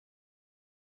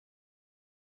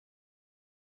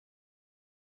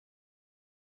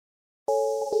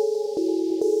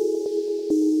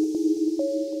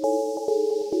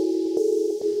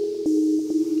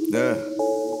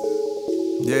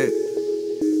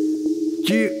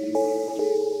Yeah.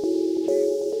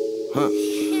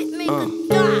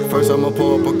 First I'ma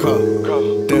pour up a cup,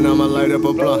 then I'ma light up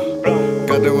a blunt.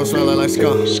 Got that one smelling like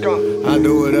skunk. I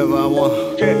do whatever I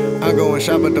want. I go and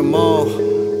shop at the mall.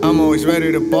 I'm always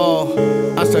ready to ball.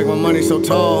 I stack my money so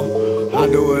tall. I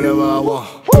do whatever I want.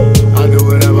 I do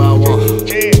whatever I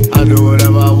want. I do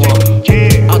whatever I want.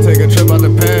 I'll take a trip out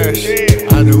the past.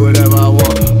 I do whatever I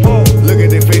want. Look at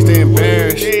their face, they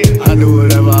embarrassed. I do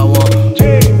whatever I want.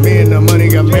 Me and the money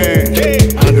got married.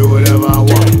 I do whatever I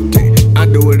want. I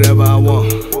do whatever I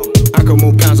want. I can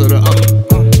move pounds of the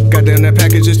Goddamn, that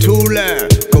package is too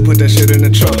loud. Go put that shit in the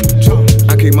trunk.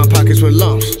 I keep my pockets with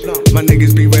lumps. My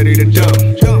niggas be ready to dump.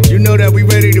 You know that we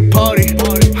ready to party.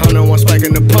 I'm the one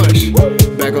spiking the punch.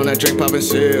 Back on that drink popping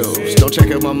seals. Don't check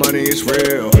if my money is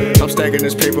real. I'm stacking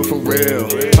this paper for real.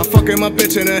 I'm fucking my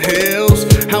bitch in the hills.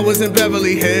 I was in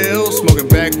Beverly Hills, smoking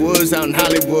backwoods out in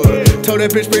Hollywood. Told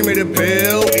that bitch bring me the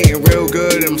bill. Eating real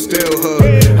good and I'm still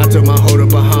hood. I took my hoe to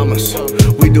Bahamas.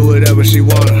 We do whatever she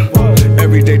wanna.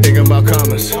 Every day thinking about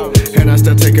commas. And I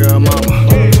still take care of mama.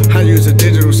 I use a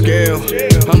digital scale.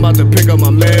 I'm about to pick up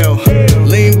my mail.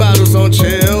 Lean bottles on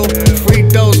chill. Free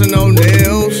throws and no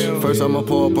nails. First I'ma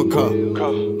pour up a cup,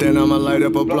 then I'ma light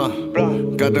up a blunt.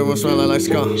 Got that one smelling like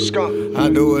skunk. I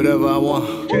do whatever I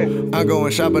want. I go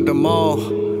and shop at the mall.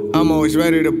 I'm always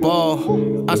ready to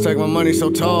ball. I stack my money so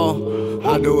tall.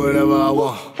 I do whatever I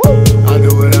want. I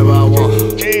do whatever I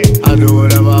want. I do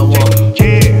whatever I want.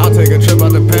 I'll take a trip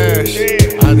out the past.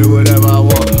 I do whatever I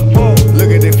want.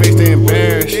 Look at their face, they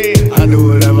embarrassed. I do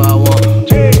whatever I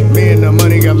want. Me and the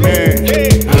money got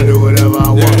married. I do whatever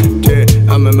I want.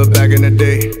 I remember back in the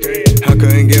day, I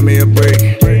couldn't give me a break.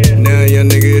 Now young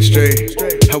nigga is straight.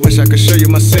 I wish I could show you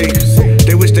my safe.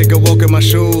 They wish they could walk in my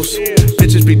shoes.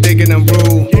 Bitches be thinking I'm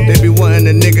rude. They be wanting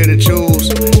a nigga to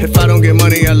choose. If I don't get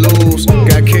money, I lose.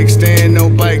 Got kickstand, no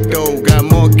bike though. Got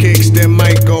more kicks than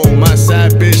Michael. My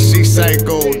side bitch, she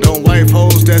psycho. Don't wife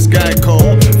hoes, that's Geico.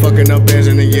 Fucking up bands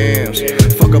in the yams.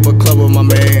 Fuck up a club with my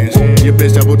mans. Your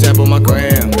bitch double tap on my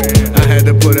gram. I had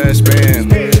to put her at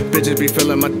spam. Bitches be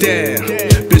feeling my dad.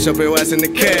 Bitch up your ass in the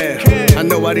cab. I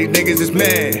know why these niggas is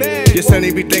mad. Your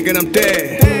sonny be thinking I'm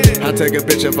dead. I take a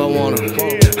bitch if I wanna.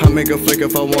 I make a flick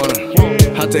if I wanna.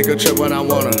 I take a trip when I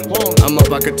wanna. I'm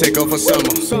up, I could take off for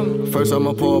summer. First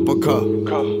I'ma pour up a cup,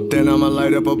 then I'ma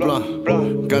light up a blunt.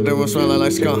 Got that one smelling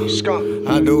like skunk.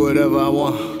 I do whatever I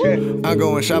want. I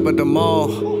go and shop at the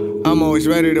mall. I'm always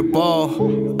ready to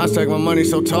ball. I stack my money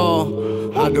so tall.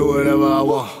 I do whatever I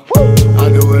want. I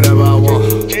do whatever I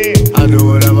want. I do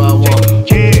whatever I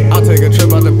want. I'll take a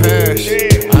trip out the past.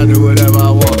 I do whatever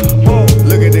I want.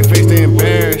 Look at their face, they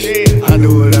embarrassed. I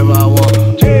do whatever I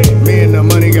want. Me and the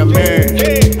money got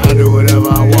married. I do whatever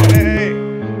I want.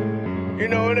 You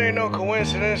know it ain't no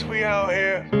coincidence. We out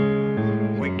here.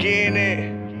 We getting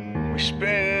it. We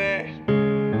spending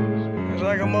it. It's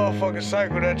like a motherfucking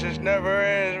cycle that just never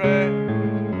ends, man.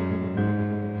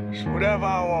 It's whatever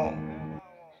I want.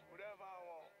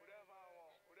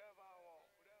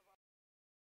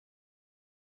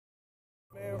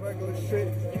 Man, regular shit.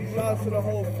 Shout out to the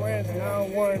whole France,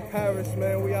 9-1 Paris,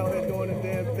 man. We out here doing the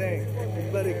damn thing.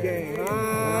 Let it game.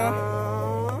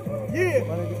 Yeah.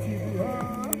 My nigga TV, huh?